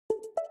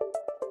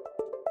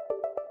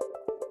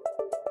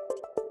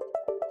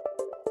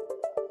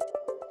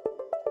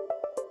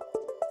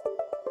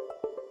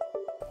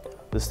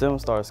The STEM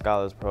Star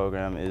Scholars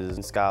Program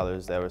is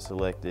scholars that were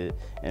selected,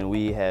 and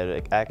we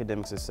had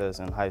academic success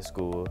in high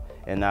school,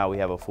 and now we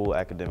have a full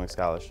academic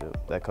scholarship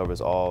that covers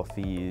all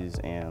fees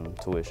and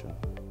tuition.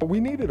 We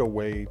needed a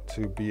way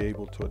to be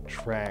able to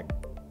attract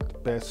the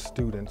best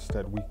students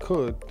that we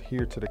could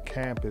here to the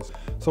campus.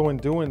 So in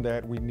doing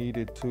that, we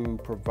needed to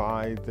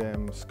provide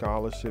them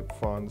scholarship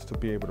funds to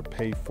be able to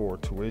pay for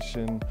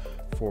tuition,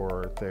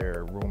 for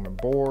their room and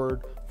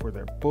board, for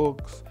their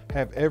books,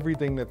 have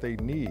everything that they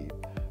need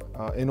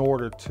in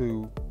order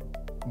to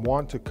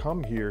want to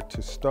come here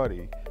to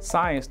study.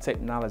 Science,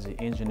 technology,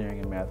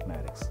 engineering, and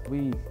mathematics.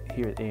 We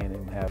here at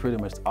AAMU have pretty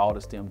much all the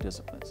STEM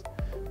disciplines.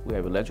 We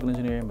have electrical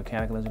engineering,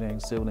 mechanical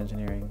engineering, civil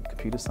engineering,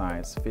 computer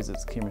science,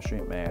 physics, chemistry,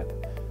 and math,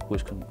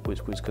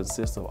 which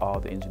consists of all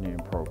the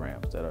engineering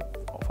programs that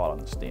are fall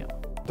under STEM.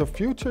 The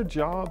future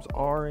jobs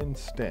are in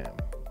STEM.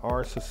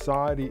 Our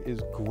society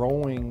is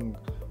growing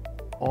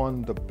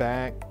on the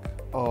back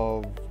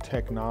of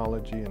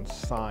technology and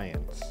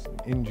science,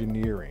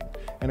 engineering,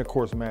 and of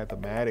course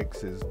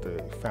mathematics is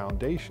the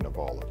foundation of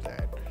all of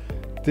that.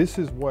 This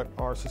is what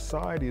our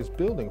society is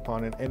building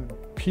upon, and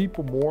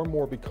people more and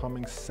more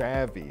becoming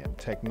savvy in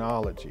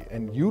technology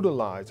and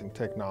utilizing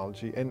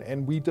technology,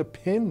 and we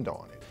depend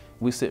on it.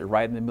 We sit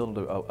right in the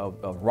middle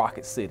of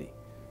Rocket City,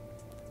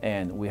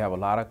 and we have a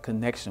lot of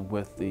connection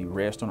with the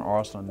Redstone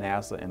Arsenal,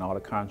 NASA, and all the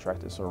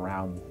contractors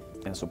surround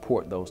and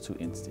support those two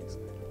entities.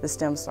 The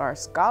STEM Star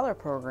Scholar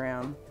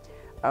Program,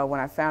 when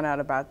I found out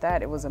about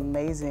that, it was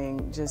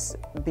amazing just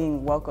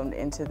being welcomed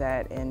into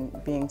that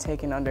and being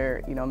taken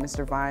under,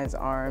 Mr. Vine's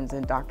arms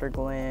and Dr.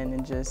 Glenn,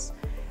 and just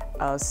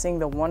seeing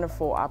the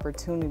wonderful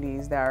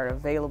opportunities that are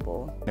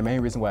available. The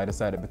main reason why I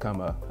decided to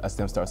become a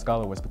STEM Star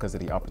Scholar was because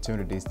of the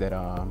opportunities that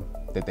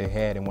that they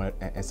had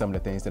and some of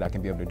the things that I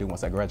can be able to do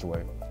once I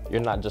graduate. You're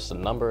not just a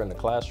number in the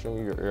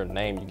classroom, you're a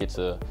name. You get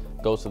to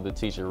go to the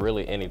teacher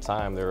really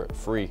anytime. They're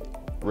free,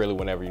 really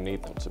whenever you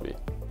need them to be.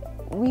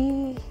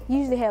 We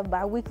usually have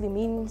bi-weekly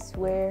meetings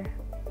where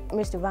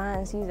Mr.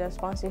 Vines, he's our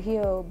sponsor,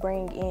 he'll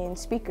bring in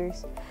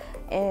speakers,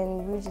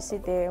 and we just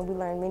sit there and we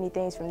learn many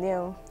things from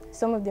them.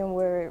 Some of them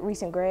were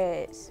recent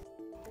grads.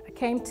 I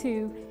came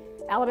to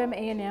Alabama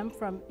A&M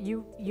from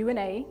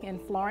UNA in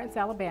Florence,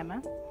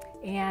 Alabama,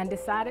 and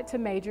decided to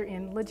major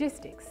in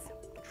logistics.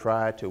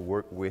 Try to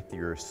work with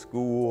your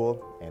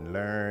school and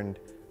learn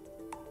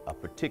a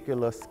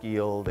particular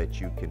skill that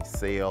you can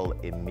sell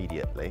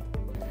immediately.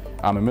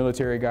 I'm a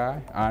military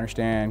guy. I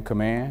understand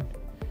command.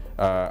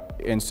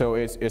 And so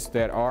it's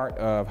that art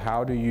of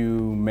how do you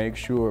make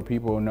sure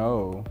people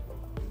know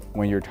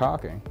when you're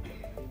talking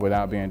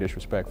without being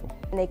disrespectful.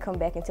 And they come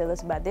back and tell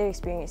us about their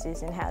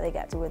experiences and how they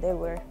got to where they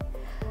were.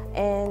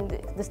 And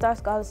the Star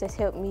Scholars has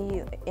helped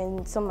me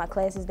in some of my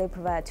classes. They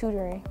provide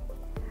tutoring.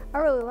 I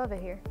really love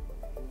it here.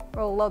 I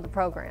really love the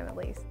program, at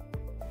least.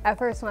 At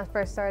first, when I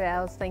first started,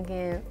 I was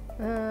thinking,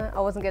 I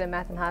wasn't good at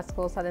math in high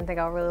school, so I didn't think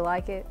I would really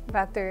like it. But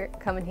after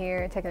coming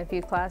here and taking a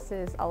few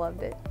classes, I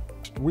loved it.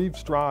 We've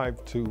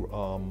strived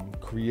to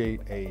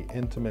create an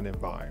intimate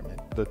environment.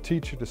 The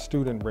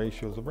teacher-to-student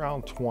ratio is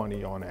around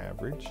 20 on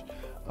average,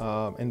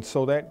 and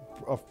so that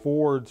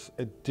affords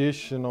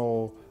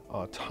additional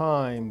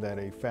time that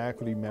a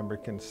faculty member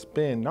can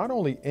spend not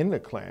only in the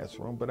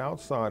classroom, but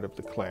outside of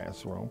the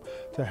classroom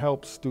to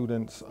help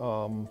students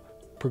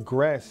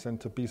progress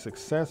and to be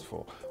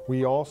successful.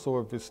 We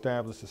also have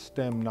established a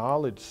STEM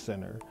Knowledge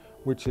Center,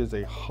 which is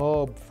a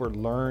hub for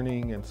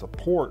learning and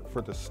support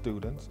for the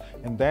students,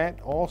 and that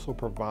also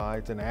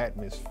provides an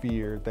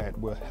atmosphere that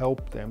will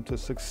help them to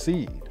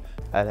succeed.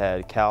 I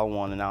had Cal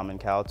 1 and now I'm in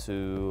Cal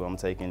 2. I'm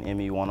taking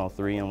ME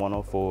 103 and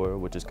 104,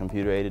 which is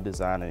computer-aided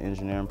design and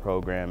engineering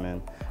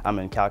programming. I'm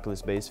in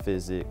calculus-based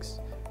physics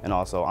and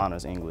also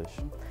honors English.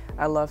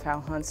 I love how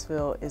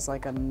Huntsville is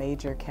like a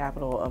major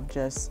capital of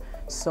just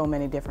so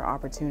many different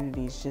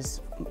opportunities,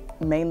 just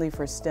mainly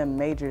for STEM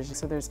majors,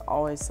 so there's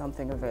always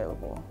something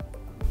available.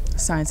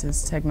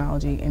 Sciences,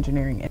 technology,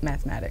 engineering, and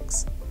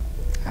mathematics.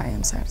 I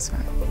am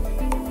satisfied.